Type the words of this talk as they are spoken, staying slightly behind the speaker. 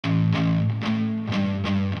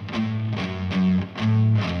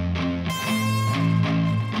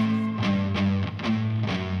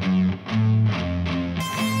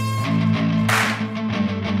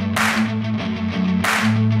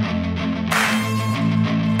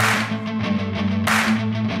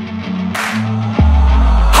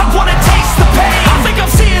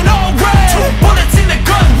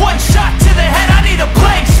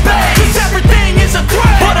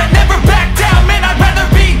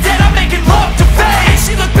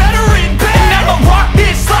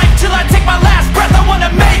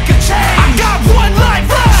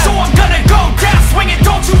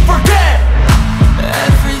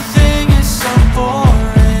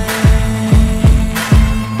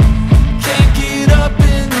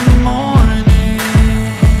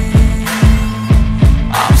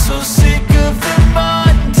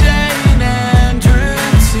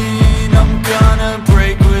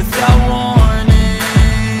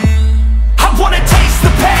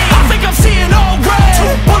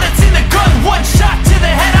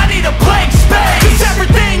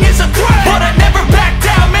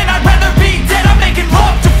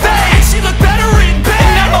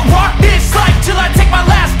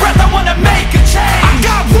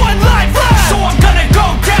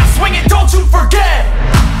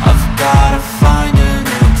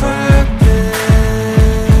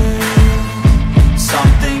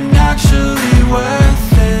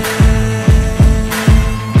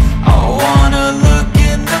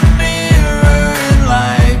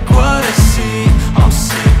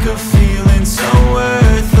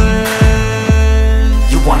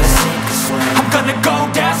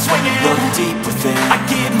deep within. I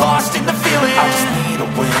get lost in the feeling, I just need a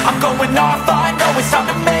win. I'm going off, I know it's time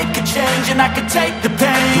to make a change, and I can take the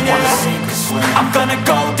pain. You wanna sink or swim? I'm gonna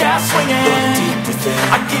go down swinging. Look deep within,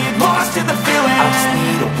 I get lost in the feeling, I just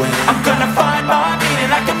need a win. I'm gonna find my meaning,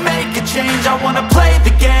 I can make a change. I wanna play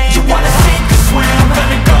the game. You wanna sink or swim? I'm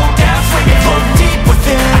gonna go down swinging. Look deep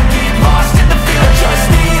within, I get lost in the feeling, just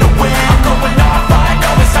need a win. I'm going off, I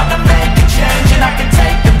know it's time to make a change, and I can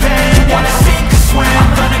take the pain. You wanna sink or swim?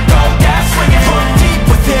 I'm gonna go down swinging. Look deep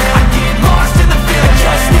within, I get lost in the feeling,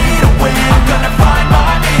 just need a win. I'm gonna find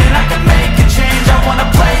my meaning, I can make a change. I wanna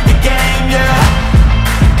play the game, yeah.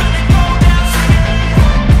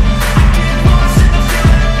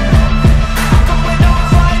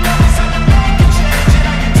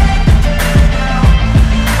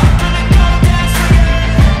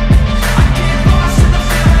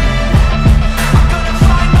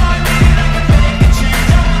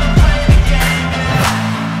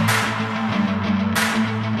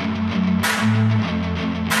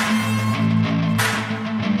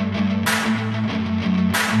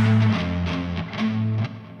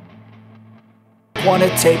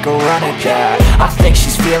 Wanna take a run at that. I think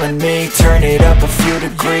she's feeling me. Turn it up a few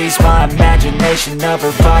degrees. My imagination of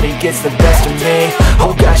her body gets the best of me.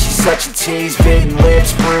 Oh gosh, she's such a tease. Bitten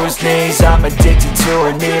lips, bruised knees. I'm addicted to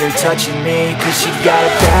her, need her touching me. Cause she got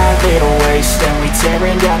a bad little waist, and we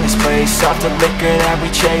tearing down this place. Off the liquor that we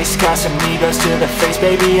chase. Got some egos to the face.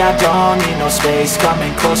 Baby, I don't need no space.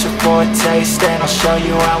 Coming closer for a taste, and I'll show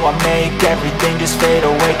you how I make everything just fade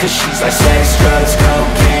away. Cause she's like sex, drugs,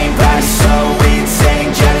 cocaine, body so insane,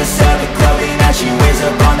 jealous of the clothing that she wears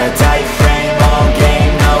up on that tight frame. All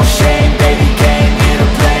game, no shame, baby came here to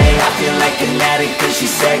play. I feel like an addict cause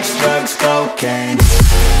she's sex, drugs, cocaine.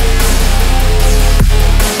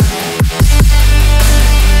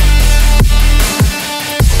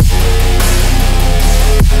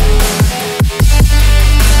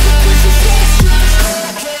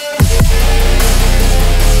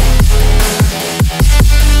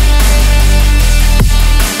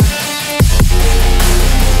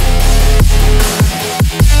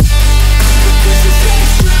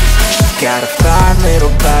 Got a fine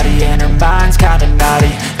little body and her mind's kinda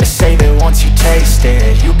naughty. They say that once you taste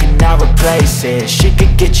it, you cannot replace it. She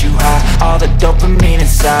could get you high, all the dopamine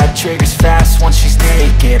inside triggers fast once she's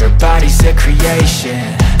naked. Her body's a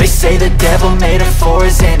creation. They say the devil made her for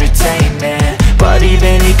his entertainment, but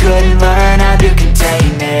even he couldn't learn how to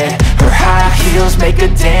contain it. Her high heels make a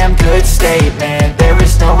damn good statement. There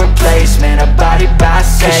is no replacement, a body by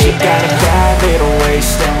Satan. Cause she got a bad little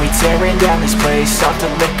waist, and we tearing down this place. Off the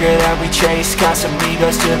liquor that we chase. Got some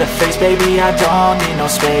egos to the face. Baby, I don't need no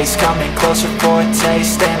space. Coming closer for a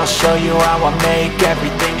taste, and I'll show you how I make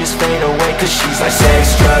everything just fade away. Cause she's like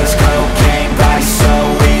sex, drugs, cocaine, body so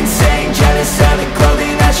insane, jealous of the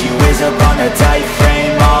clothing that she wears up on her tight